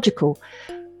ecological.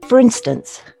 For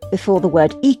instance, before the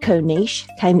word eco-niche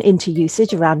came into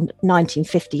usage around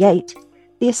 1958,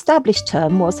 the established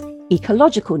term was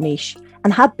ecological niche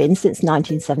and had been since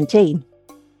 1917.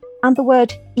 And the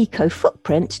word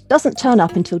eco-footprint doesn't turn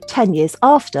up until 10 years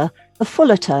after the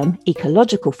fuller term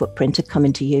ecological footprint had come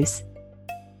into use.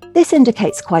 This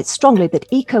indicates quite strongly that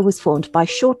eco was formed by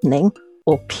shortening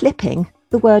or clipping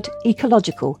the word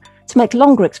ecological to make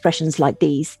longer expressions like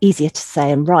these easier to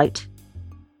say and write.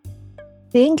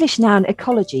 The English noun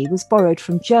ecology was borrowed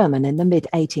from German in the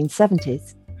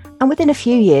mid-1870s, and within a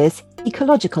few years,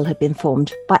 ecological had been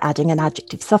formed by adding an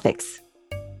adjective suffix.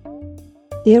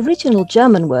 The original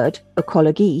German word,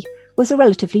 Ökologie, was a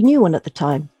relatively new one at the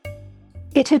time.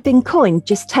 It had been coined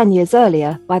just 10 years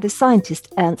earlier by the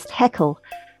scientist Ernst Haeckel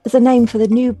as a name for the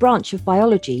new branch of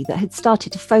biology that had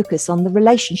started to focus on the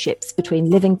relationships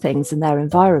between living things and their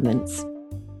environments.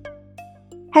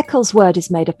 Haeckel's word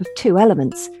is made up of two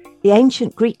elements, the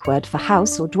ancient Greek word for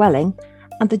house or dwelling,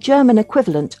 and the German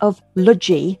equivalent of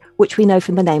Logie, which we know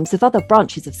from the names of other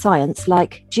branches of science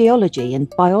like geology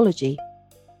and biology.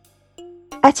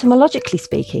 Etymologically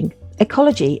speaking,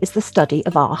 ecology is the study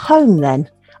of our home then,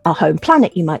 our home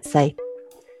planet, you might say.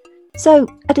 So,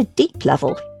 at a deep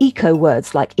level, eco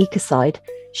words like ecocide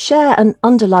share an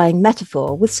underlying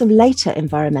metaphor with some later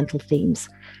environmental themes,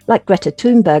 like Greta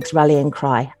Thunberg's rallying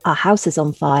cry, "Our house is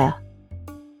on fire."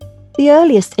 The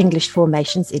earliest English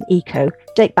formations in eco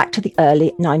date back to the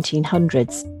early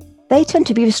 1900s. They tend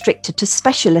to be restricted to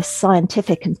specialist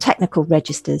scientific and technical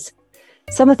registers.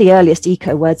 Some of the earliest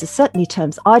eco words are certainly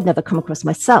terms I'd never come across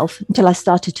myself until I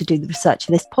started to do the research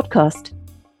for this podcast.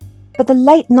 But the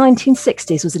late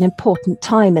 1960s was an important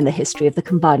time in the history of the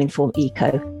combining form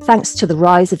eco, thanks to the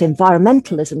rise of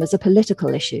environmentalism as a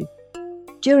political issue.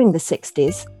 During the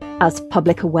 60s, as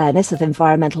public awareness of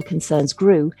environmental concerns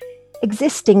grew,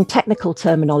 existing technical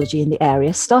terminology in the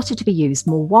area started to be used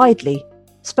more widely,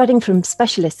 spreading from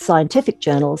specialist scientific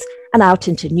journals and out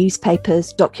into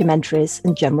newspapers, documentaries,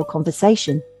 and general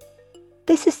conversation.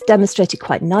 This is demonstrated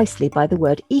quite nicely by the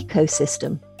word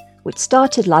ecosystem, which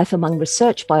started life among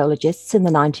research biologists in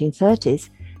the 1930s,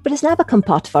 but has now become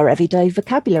part of our everyday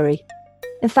vocabulary.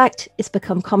 In fact, it's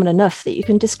become common enough that you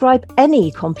can describe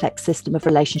any complex system of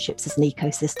relationships as an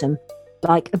ecosystem,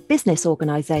 like a business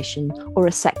organisation or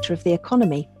a sector of the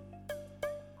economy.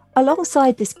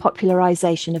 Alongside this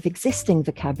popularisation of existing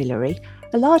vocabulary,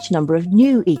 a large number of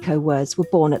new eco words were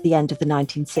born at the end of the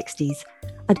 1960s,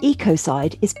 and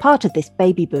ecocide is part of this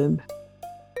baby boom.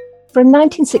 From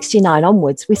 1969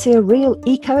 onwards, we see a real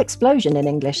eco-explosion in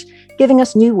English, giving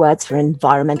us new words for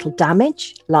environmental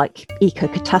damage, like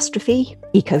eco-catastrophe,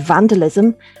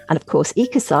 eco-vandalism, and of course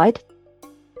ecocide,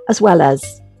 as well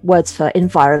as words for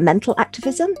environmental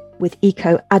activism, with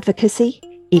eco-advocacy,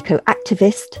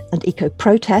 eco-activist, and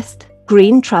eco-protest,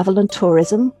 green travel and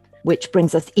tourism, which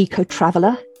brings us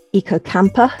eco-traveller,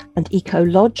 eco-camper, and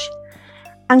eco-lodge,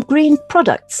 and green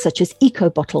products such as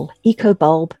eco-bottle,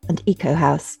 eco-bulb, and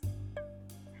eco-house.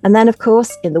 And then, of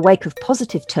course, in the wake of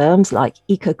positive terms like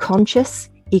eco-conscious,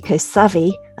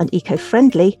 eco-savvy, and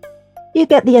eco-friendly, you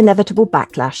get the inevitable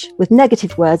backlash with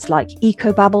negative words like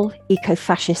eco-babble,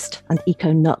 eco-fascist, and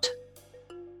eco-nut.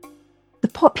 The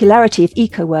popularity of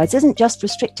eco-words isn't just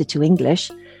restricted to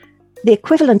English. The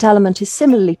equivalent element is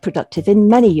similarly productive in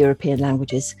many European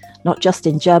languages, not just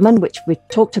in German, which we've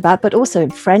talked about, but also in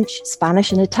French,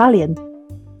 Spanish, and Italian.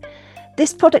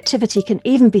 This productivity can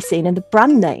even be seen in the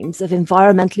brand names of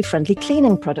environmentally friendly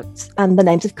cleaning products and the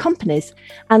names of companies,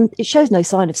 and it shows no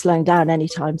sign of slowing down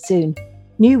anytime soon.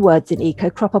 New words in eco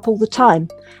crop up all the time,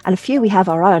 and a few we have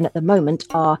our eye on at the moment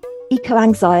are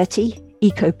eco-anxiety,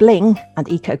 eco-bling, and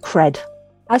eco-cred.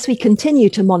 As we continue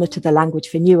to monitor the language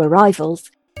for new arrivals,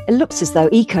 it looks as though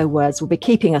eco words will be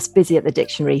keeping us busy at the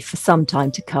dictionary for some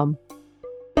time to come.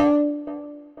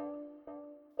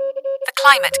 The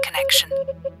Climate Connection.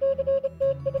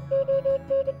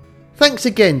 Thanks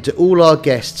again to all our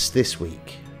guests this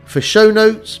week. For show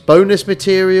notes, bonus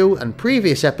material and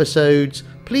previous episodes,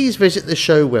 please visit the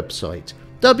show website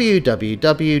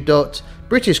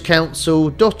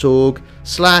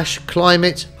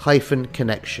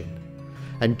www.britishcouncil.org/climate-connection.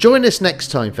 And join us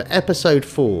next time for episode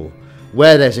 4,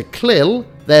 Where There's a Clill,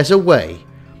 There's a Way,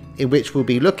 in which we'll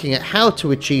be looking at how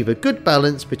to achieve a good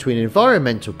balance between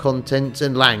environmental content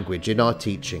and language in our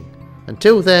teaching.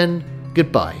 Until then,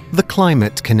 goodbye. The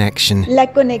Climate Connection. La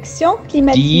connexion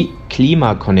climatique. Die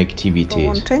Klimakonnektivität.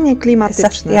 Połączenie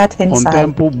klimatyczne. The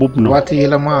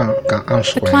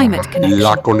Climate Connection.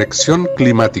 La conexión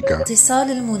climática.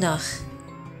 اتصال المناخ.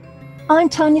 I'm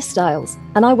Tanya Stiles,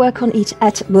 and I work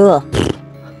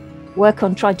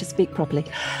on trying to speak properly.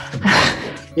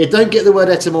 Yeah, don't get the word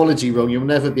etymology wrong. You'll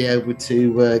never be able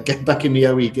to get back in the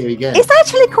OED again. It's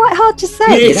actually quite hard to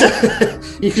say.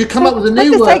 You could come up with a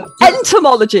new word.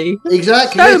 Entomology.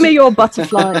 Exactly. Show me your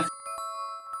butterfly. The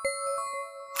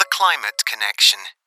Climate Connection.